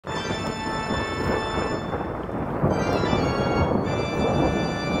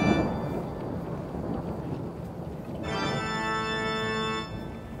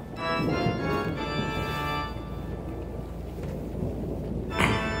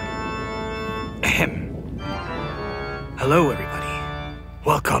Hello, everybody.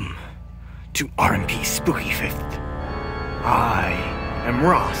 Welcome to RMP Spooky 5th. I am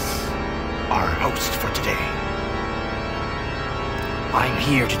Ross, our host for today. I'm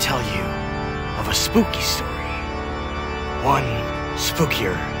here to tell you of a spooky story. One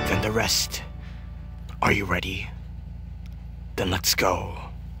spookier than the rest. Are you ready? Then let's go.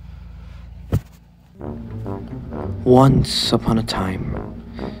 Once upon a time,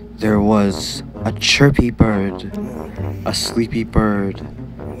 there was a chirpy bird, a sleepy bird,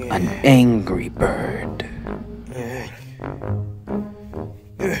 an angry bird.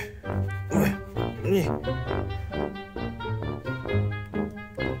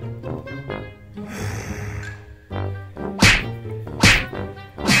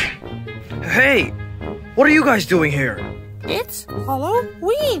 Hey! What are you guys doing here? It's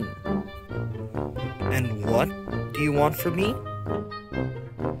Halloween! And what do you want from me?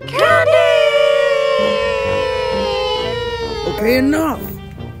 Candy! Okay, enough!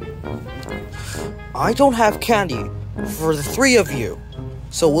 I don't have candy for the three of you,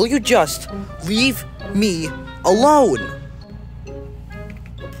 so will you just leave me alone?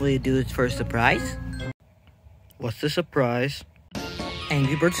 Will you do it for a surprise? What's the surprise?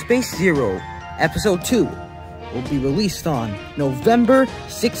 Angry Birds Space Zero, Episode 2, will be released on November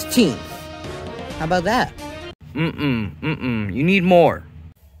 16th. How about that? You need more.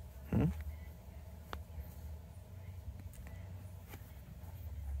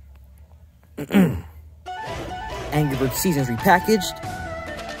 Angry Birds Seasons Repackaged,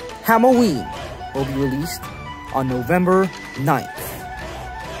 Halloween, will be released on November 9th.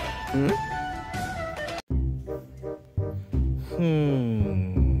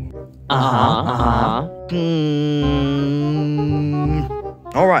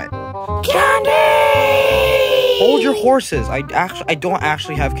 Alright. Candy! Hold your horses. I don't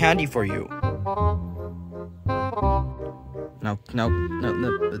actually have candy for you. No,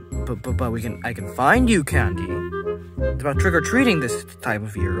 but I can find you candy. It's about trick-or-treating this time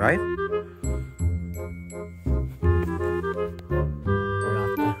of year, right? We're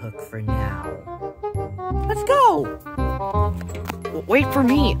off the hook for now. Let's go! Wait for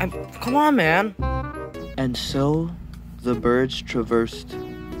me. Come on, man. And so, the birds traversed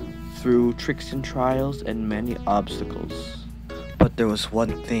through tricks and trials and many obstacles. But there was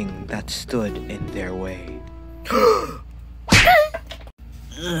one thing that stood in their way.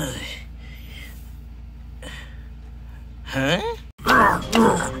 Huh?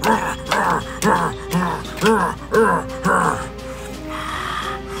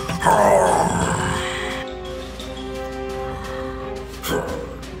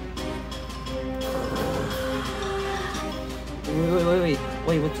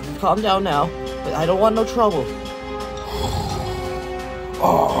 Wait, calm down now. I don't want no trouble.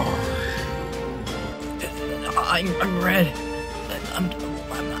 I'm red.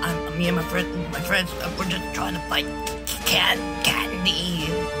 Me and my friends, we're just trying to fight candy.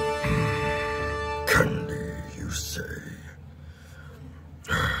 Candy, you say?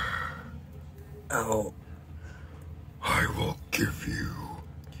 Oh. I will give you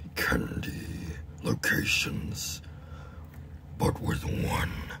candy locations, but with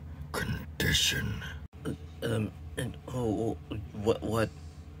one condition.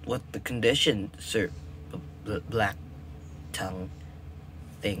 What the condition, sir? The black tongue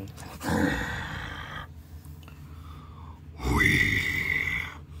thing. We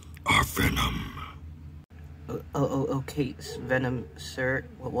are Venom. Okay, Venom, sir.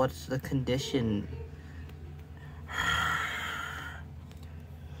 What's the condition?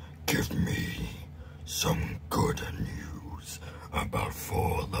 Give me some good news about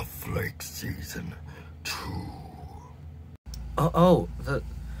For the Flake Season 2.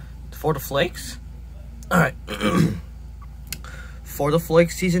 For the Flakes? Alright. For the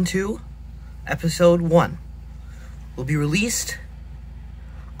Flakes Season 2, Episode 1 will be released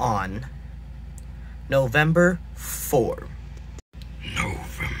on November 4.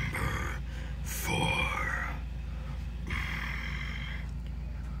 November 4.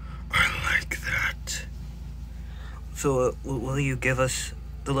 I like that. So, will you give us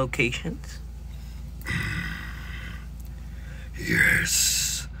the locations?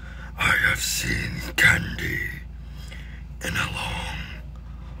 Yes, I have seen candy in a long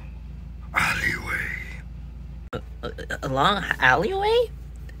alleyway. A long alleyway?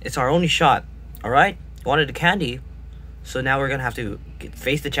 It's our only shot, alright? You wanted the candy, so now we're gonna have to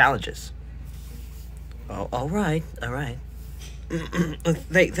face the challenges. Oh, alright.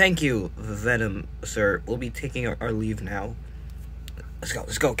 Thank you, Venom, sir. We'll be taking our leave now.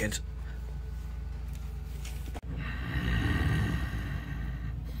 Let's go, kids.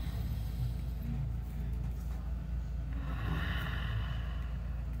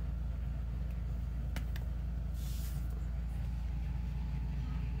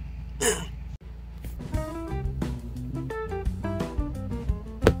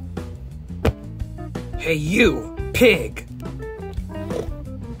 Hey you, pig!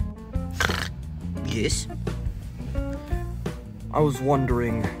 Yes? I was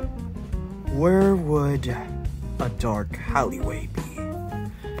wondering, where would a dark alleyway be?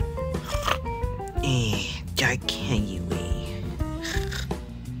 Dark alleyway.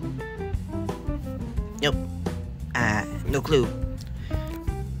 Nope. No clue.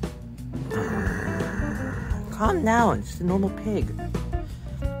 Calm down, it's a normal pig.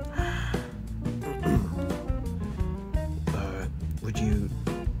 Would you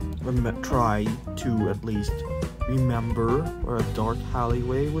try to at least remember where a dark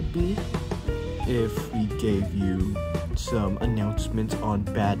alleyway would be if we gave you some announcements on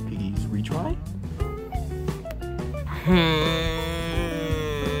Bad Piggy's retry?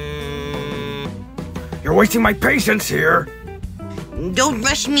 You're wasting my patience here! Don't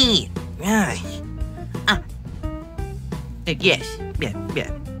rush me! Yes.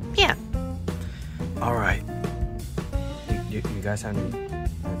 Yeah. Alright. You guys have any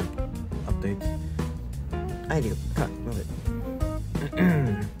updates? I do. Cut. Move it.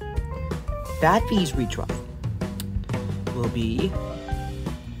 Bad Piggy's retry will be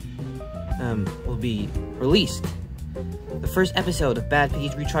released. The first episode of Bad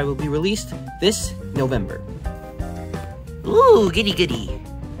Piggy's retry will be released this November. Ooh, goody.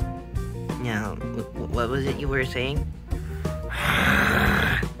 Now, what was it you were saying?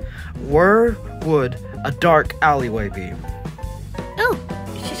 Where would a dark alleyway be? Oh,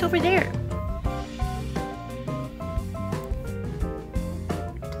 it's just over there.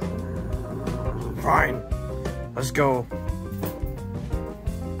 Fine. Let's go.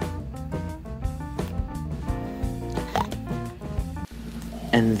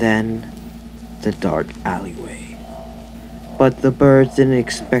 And then the dark alleyway. But the birds didn't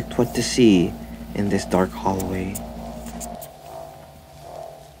expect what to see in this dark hallway.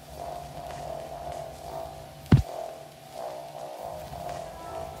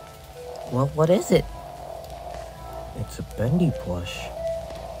 Well, what is it? It's a bendy plush.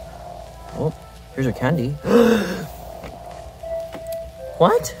 Oh, here's a candy.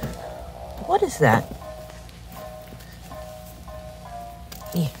 What? What is that?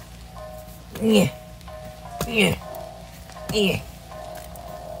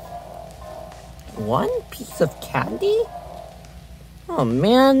 One piece of candy? Oh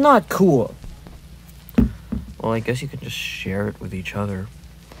man, not cool. Well, I guess you can just share it with each other.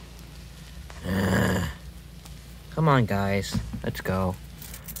 Come on, guys. Let's go.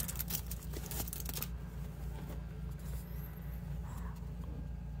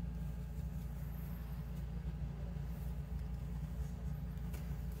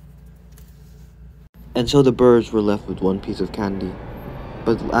 And so the birds were left with one piece of candy.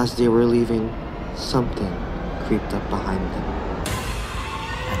 But as they were leaving, something creeped up behind them.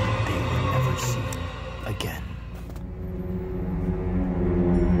 And they were never seen again.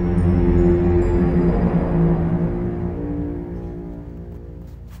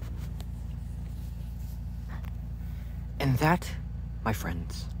 And that, my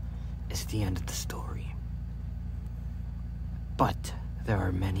friends, is the end of the story. But there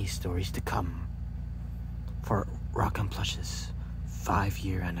are many stories to come for RockMPlush's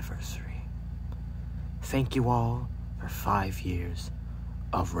 5-year anniversary. Thank you all for 5 years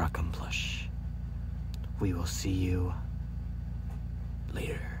of RockMPlush. We will see you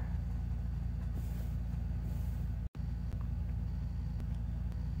later.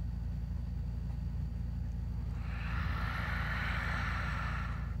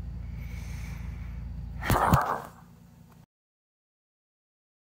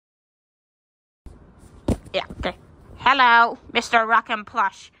 Yeah, okay. Hello, Mr.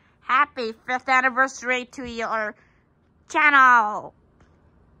 RockMPlush. Happy 5th anniversary to your channel.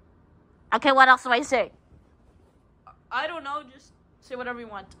 Okay, what else do I say? I don't know, just say whatever you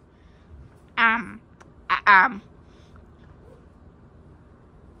want. I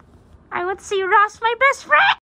would see Ross, my best friend.